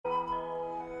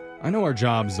I know our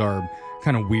jobs are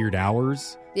kind of weird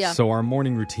hours. Yeah. So our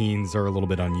morning routines are a little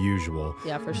bit unusual.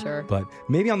 Yeah, for sure. But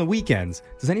maybe on the weekends,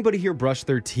 does anybody here brush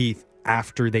their teeth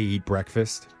after they eat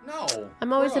breakfast? No.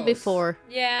 I'm always a gross. before.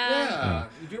 Yeah.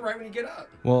 You do it right when you get up.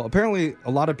 Well, apparently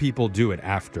a lot of people do it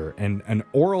after, and an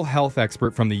oral health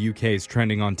expert from the UK is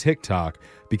trending on TikTok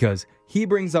because he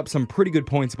brings up some pretty good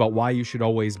points about why you should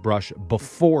always brush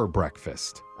before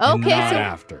breakfast and Okay, not so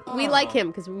after. we like him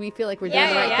because we feel like we're doing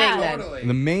the right thing then. Totally. And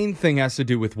the main thing has to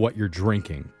do with what you're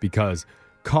drinking because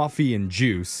coffee and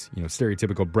juice,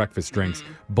 stereotypical breakfast drinks,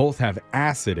 both have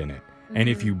acid in it. And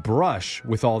if you brush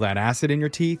with all that acid in your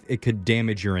teeth, it could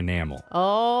damage your enamel.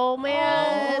 Oh,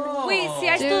 man. Wait, see,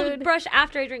 I still Dude. brush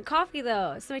after I drink coffee,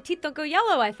 though, so my teeth don't go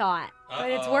yellow, I thought. But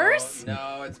it's worse?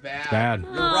 No, it's bad. Bad.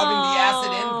 You're rubbing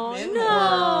the acid in.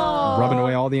 No. Rubbing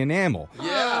away all the enamel.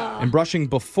 Yeah. And brushing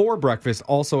before breakfast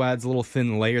also adds a little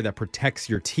thin layer that protects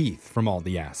your teeth from all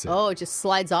the acid. Oh, it just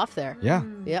slides off there. Yeah.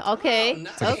 Yeah, okay.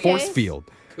 nice. It's like a force field.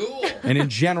 Cool. And in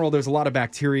general, there's a lot of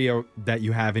bacteria that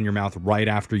you have in your mouth right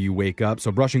after you wake up.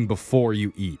 So brushing before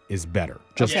you eat is better.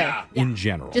 Just Yeah. in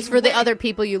general. Just for the other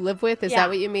people you live with? Is Yeah. that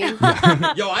what you mean?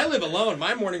 Yo, I live alone.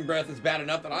 My morning breath is bad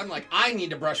enough that I'm like, I need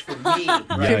to brush for me right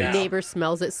Yikes. Your neighbor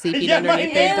smells it seeping Yeah, my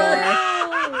underneath their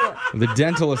neighbor. door. The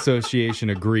Dental Association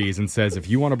agrees and says if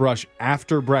you want to brush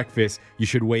after breakfast, you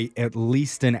should wait at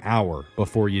least an hour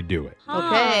before you do it.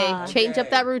 Okay, change up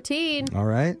that routine. All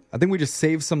right? I think we just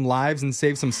saved some lives and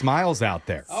saved some smiles out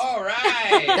there. All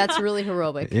right. That's really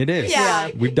heroic. It is. Yeah.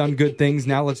 We've done good things.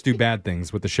 Now let's do bad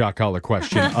things with the shot collar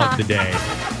question of the day.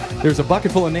 There's a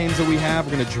bucket full of names that we have.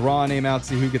 We're going to draw a name out,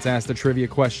 see who gets asked a trivia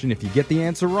question. If you get the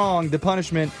answer wrong, the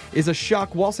punishment is a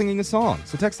shock while singing a song.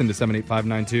 So text into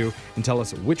 78592 and tell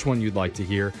us which one you'd like to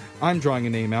hear. I'm drawing a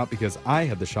name out because I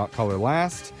had the shot collar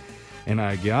last. And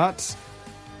I got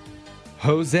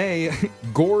Jose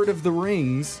Gord of the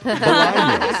Rings.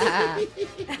 Bolaños.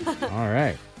 All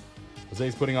right.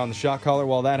 Jose's putting on the shot collar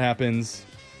while that happens.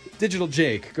 Digital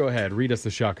Jake, go ahead. Read us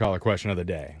the shot collar question of the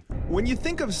day. When you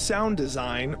think of sound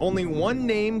design, only one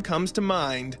name comes to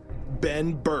mind: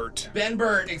 Ben Burt. Ben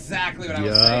Burt, exactly what I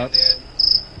was Yup. saying, dude.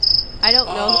 I don't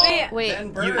know. Wait,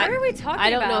 Ben Burt. What are we talking about?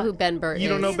 I don't know who Ben Burt is. You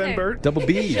don't know Ben Burt? Double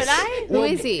B's. Should I? Who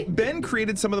is he? Ben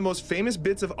created some of the most famous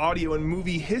bits of audio in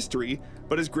movie history,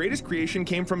 but his greatest creation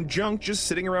came from junk just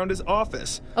sitting around his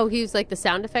office. Oh, he was like the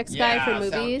sound effects guy for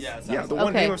movies? Yeah, the one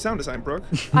Okay. name of sound design, Brooke.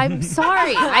 I'm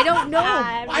sorry. I don't know.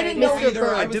 I didn't know Mr. either.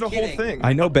 Burt. I I was did a whole kidding. thing.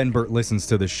 I know Ben Burt listens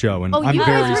to the show, and Oh, I'm you guys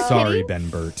very were sorry, kidding? Ben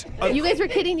Burt. You guys were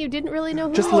kidding. You didn't really know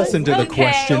who Just he was? listen to the Okay.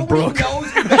 question, Nobody Brooke.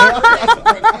 knows who Ben Burt is,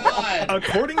 Brooke. Come on.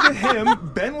 According to him,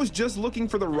 Ben was just looking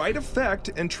for the right effect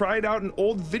and tried out an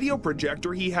old video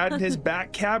projector he had in his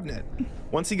back cabinet.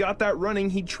 Once he got that running,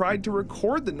 he tried to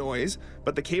record the noise,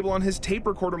 but the cable on his tape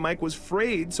recorder mic was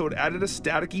frayed, so it added a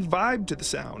staticky vibe to the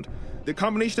sound. The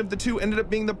combination of the two ended up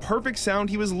being the perfect sound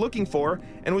he was looking for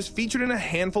and was featured in a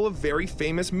handful of very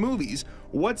famous movies.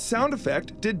 What sound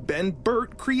effect did Ben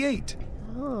Burt create?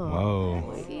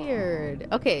 Whoa. Weird.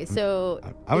 Okay, so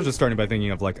I was just starting by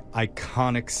thinking of like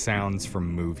iconic sounds from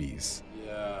movies.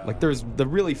 Like there's the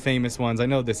really famous ones. I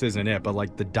know this isn't it, but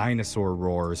like the dinosaur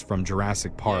roars from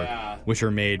Jurassic Park, Yeah. which are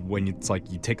made when it's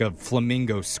like you take a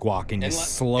flamingo squawk and you And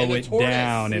slow and a it tortoise.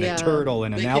 down, and Yeah. a turtle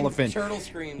and They an can elephant. turtle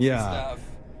screams Yeah. and stuff.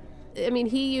 I mean,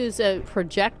 he used a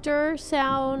projector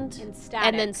sound And static.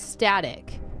 and then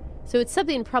static. So it's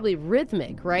something probably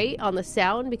rhythmic, right, on the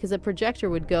sound, because a projector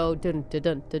would go dun dun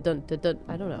dun dun dun dun. Dun.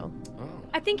 I don't know.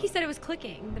 I think he said it was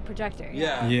clicking, the projector.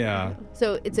 Yeah. Yeah.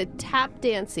 So it's a tap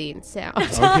dancing sound.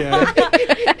 Okay.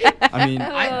 I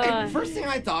mean, First thing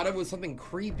I thought of was something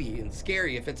creepy and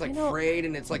scary. If it's like know. frayed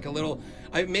and it's like a little,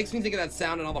 it makes me think of that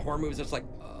sound in all the horror movies. It's like,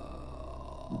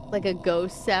 Like a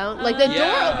ghost sound, like the door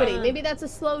Yeah. opening. Maybe that's a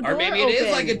slow door. or maybe it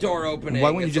is like a door opening. why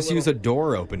wouldn't you It's just use little- a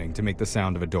door opening to make the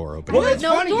sound of a door opening? Well, it's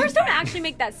No, funny. doors don't actually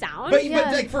make that sound. But, Yeah.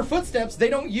 but like for footsteps, they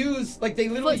don't use like they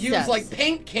literally use Footsteps. like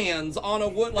paint cans on a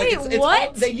wood. Like Wait, it's what?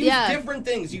 all, they use Yeah. different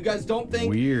things. You guys don't think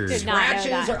Weird. Did not know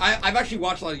scratches that. or I've actually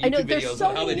watched a lot of I know YouTube there's videos so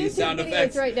on how they many do sound YouTube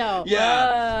effects videos right now.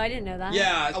 Yeah. I didn't know that.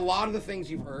 Yeah, a lot of the things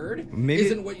you've heard Maybe-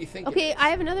 isn't what you think. it Okay, is. I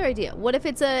have another idea. What if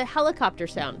it's a helicopter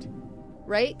sound?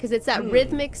 Right? Because it's that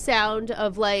rhythmic sound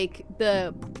of like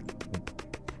the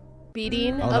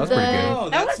beating Oh, of that's the. pretty good. Oh,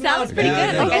 That that's sounds not pretty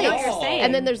bad good. at Like, I know all. what you're saying.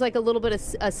 And then there's like a little bit of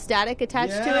a static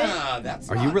attached to it. Yeah, that's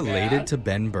Are not you related bad. to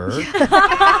Ben Burr?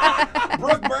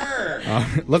 Brooke Burr?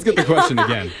 Let's get the question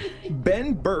again.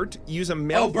 Ben Burt used a Oh,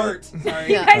 malfunction. Bert. Sorry.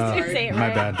 You guys didn't say it My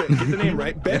right. bad. Get the name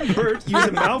right. Ben Burt used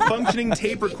a malfunctioning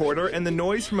tape recorder and the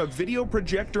noise from a video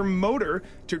projector motor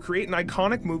to create an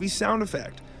iconic movie sound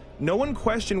effect. No one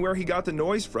questioned where he got the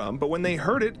noise from, but when they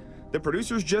heard it, The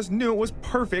producers just knew it was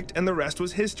perfect and the rest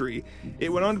was history.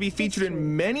 It went on to be featured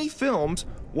in many films.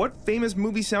 What famous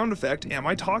movie sound effect am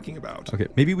I talking about? Okay,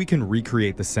 maybe we can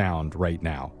recreate the sound right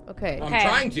now. Okay. I'm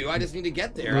trying to. I just need to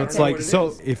get there. I It's don't know like, what it so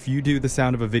is. if you do the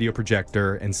sound of a video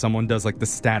projector and someone does like the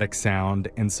static sound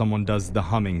and someone does the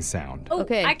humming sound. Oh,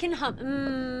 Okay. I can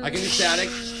hum. I can do static.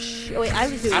 Oh, wait, I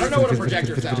was doing. I don't know what a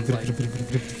projector sounds like.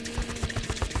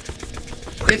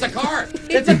 It's a car.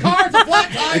 It's a car. It's a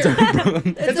flat tire.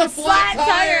 It's a flat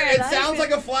tire. It That's sounds it.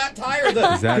 like a flat tire.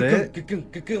 Is that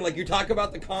it? Like you talk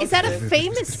about the constant. Is that a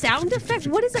famous sound effect?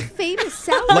 What is a famous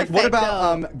sound Like, effect? what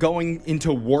about though? Going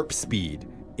into warp speed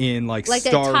in like Like that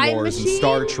Star time Wars and machine?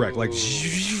 Star Trek? Like,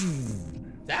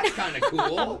 That's kind of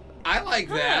cool. I like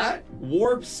that.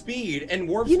 Warp speed. And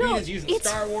warp You speed know, is used in it's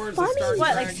Star Wars funny. and Star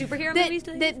What, Trek. like superhero movies?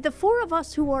 Do they- the four of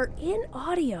us who are in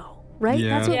audio, right?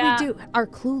 Yeah. That's what Yeah. we do. Are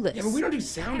clueless. Yeah, but we don't do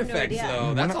sound have no effects idea.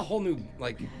 though. That's a whole new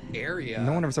like area.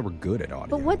 no one ever said we're good at audio.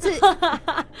 But what's it?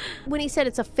 When he said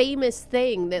it's a famous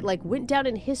thing that like went down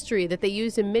in history that they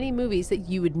used in many movies that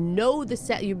you would know the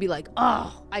sound, you'd be like,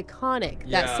 oh, iconic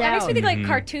Yeah. that That That makes me sound. think like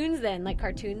cartoons then, like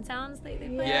cartoon sounds they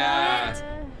put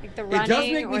Yeah. like the It running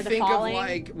does make or me the think falling. of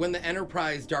like when the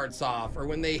Enterprise darts off or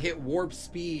when they hit warp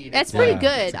speed. That's It's pretty like-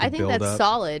 good. It's like a I think that's build-up.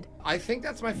 solid. I think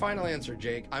that's my final answer,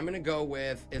 Jake. I'm gonna go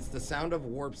with it's the sound of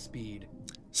warp speed.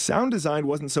 Sound design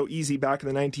wasn't so easy back in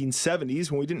the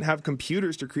 1970s when we didn't have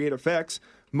computers to create effects.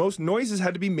 Most noises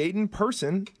had to be made in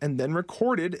person and then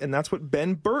recorded, and that's what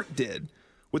Ben Burt did.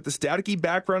 With the staticky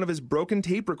background of his broken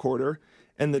tape recorder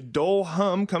and the dull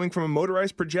hum coming from a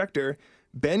motorized projector,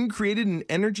 Ben created an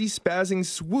energy spazzing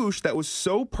swoosh that was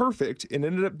so perfect it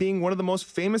ended up being one of the most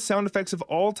famous sound effects of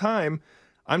all time.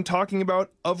 I'm talking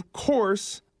about, of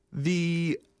course,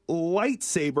 the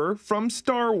lightsaber from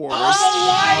Star Wars.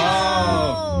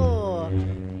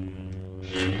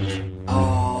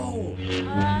 Oh,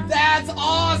 that's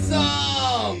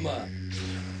awesome!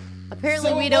 Apparently,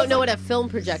 So we it don't know wasn't- what a film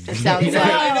projector sounds Yeah,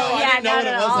 like. I know. I yeah, didn't know not what it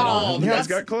at was at all. all. You But guys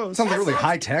got close. sounds like a really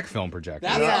high-tech film projector.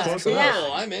 that Yeah, sounds close cool. enough.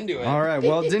 I'm into it. All right,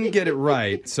 well, didn't get it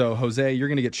right. So, Jose, you're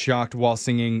going to get shocked while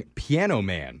singing Piano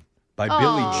Man by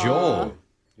Billy Joel.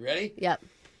 You ready? Yep.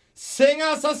 Sing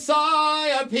us a song,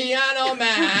 a piano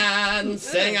man.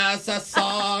 Sing us a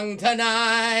song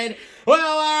tonight. Well,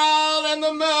 we're all in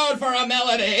the mood for a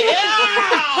melody.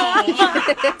 Yeah!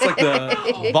 It's like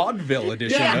the vaudeville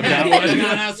edition of that Yeah, one.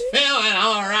 got us feeling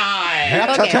all right.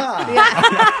 Ha-ta-ta.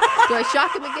 Yeah. Do I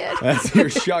shock him again? That's your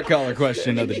shot collar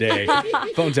question of the day.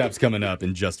 Phone tap's coming up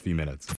in just a few minutes.